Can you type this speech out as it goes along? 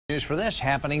News for this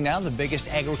happening now. The biggest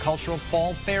agricultural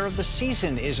fall fair of the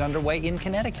season is underway in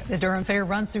Connecticut. The Durham Fair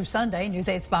runs through Sunday. News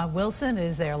 8's Bob Wilson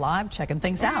is there live checking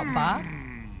things out. Bob?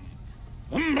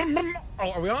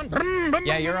 Oh, are we on?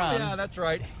 Yeah, you're on. Yeah, that's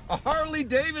right. A Harley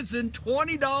Davidson,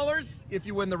 $20 if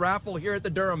you win the raffle here at the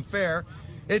Durham Fair.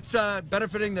 It's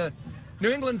benefiting the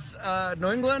New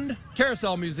England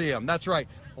Carousel Museum. That's right.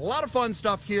 A lot of fun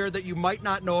stuff here that you might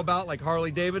not know about, like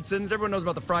Harley Davidsons. Everyone knows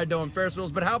about the fried dough and Ferris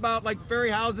wheels, but how about like ferry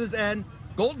houses and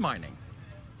gold mining?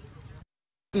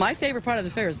 My favorite part of the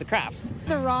fair is the crafts.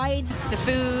 The rides. The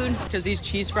food. Because these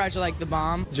cheese fries are like the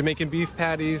bomb. Jamaican beef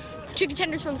patties. Chicken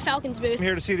tenders from the Falcons booth. I'm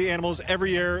here to see the animals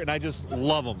every year, and I just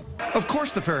love them. Of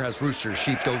course the fair has roosters,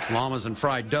 sheep, goats, llamas, and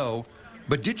fried dough.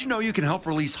 But did you know you can help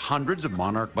release hundreds of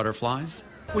monarch butterflies?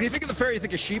 When you think of the fair, you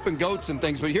think of sheep and goats and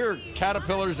things, but here are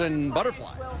caterpillars and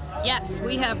butterflies. Yes,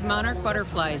 we have monarch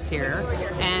butterflies here,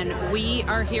 and we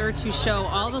are here to show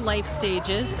all the life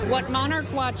stages. What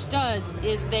Monarch Watch does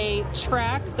is they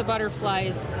track the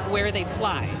butterflies where they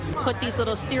fly. Put these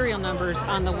little serial numbers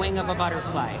on the wing of a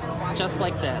butterfly, just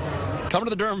like this. Come to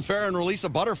the Durham Fair and release a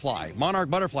butterfly, monarch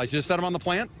butterflies. You just set them on the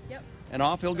plant? Yep. And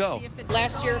off he'll go.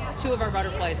 Last year, 2 of our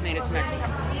butterflies made it to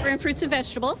Mexico. We're in fruits and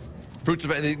vegetables.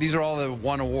 These are all the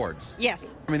one awards.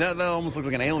 Yes. I mean, that almost looks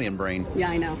like an alien brain.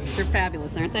 Yeah, I know. They're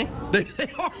fabulous, aren't they? They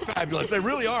are fabulous. They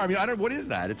really are. I mean, what is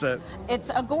that? It's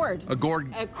a gourd. A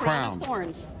gourd A crown. of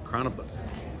thorns. Crown of.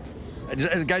 Did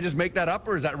the guy just make that up,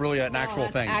 or is that really an actual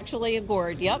That's thing? actually a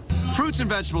gourd, yep. Fruits and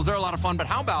vegetables, they're a lot of fun, but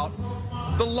how about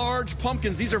the large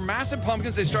pumpkins? These are massive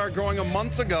pumpkins. They started growing them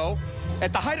months ago.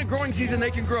 At the height of growing season,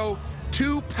 they can grow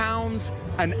 2 pounds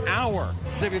an hour.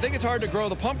 If you think it's hard to grow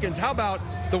the pumpkins, how about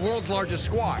the world's largest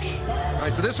squash? All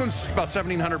right, so this one's about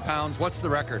 1,700 pounds. What's the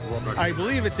record? World record? I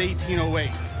believe it's 1808.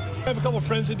 I have a couple of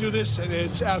friends that do this, and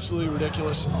it's absolutely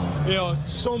ridiculous. You know,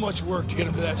 so much work to get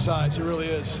them to that size. It really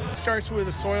is. It starts with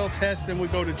a soil test, then we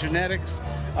go to genetics,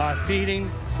 feeding.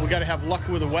 We got to have luck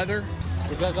with the weather.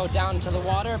 We're going to go down to the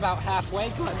water about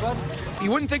halfway. Good.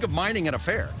 You wouldn't think of mining at a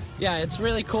fair. Yeah, it's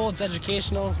really cool. It's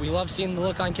educational. We love seeing the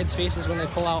look on kids' faces when they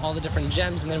pull out all the different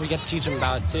gems, and then we get to teach them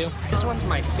about it, too. This one's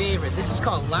my favorite. This is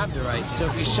called labradorite. So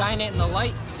if you shine it in the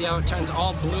light, see how it turns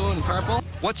all blue and purple?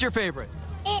 What's your favorite?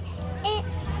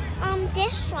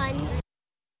 This one.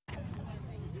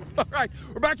 All right,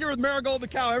 we're back here with Marigold the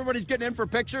cow. Everybody's getting in for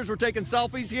pictures. We're taking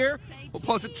selfies here. We'll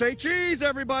post it. Say cheese,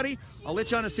 everybody. I'll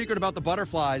let you on a secret about the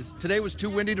butterflies. Today was too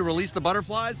windy to release the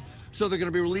butterflies, so they're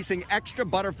going to be releasing extra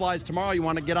butterflies tomorrow. You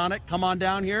want to get on it? Come on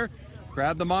down here,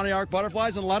 grab the monarch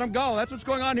butterflies, and let them go. That's what's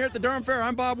going on here at the Durham Fair.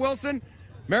 I'm Bob Wilson.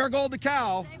 Marigold the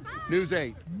cow, News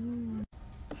 8.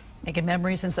 Making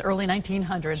memories since the early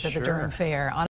 1900s at the Durham Fair.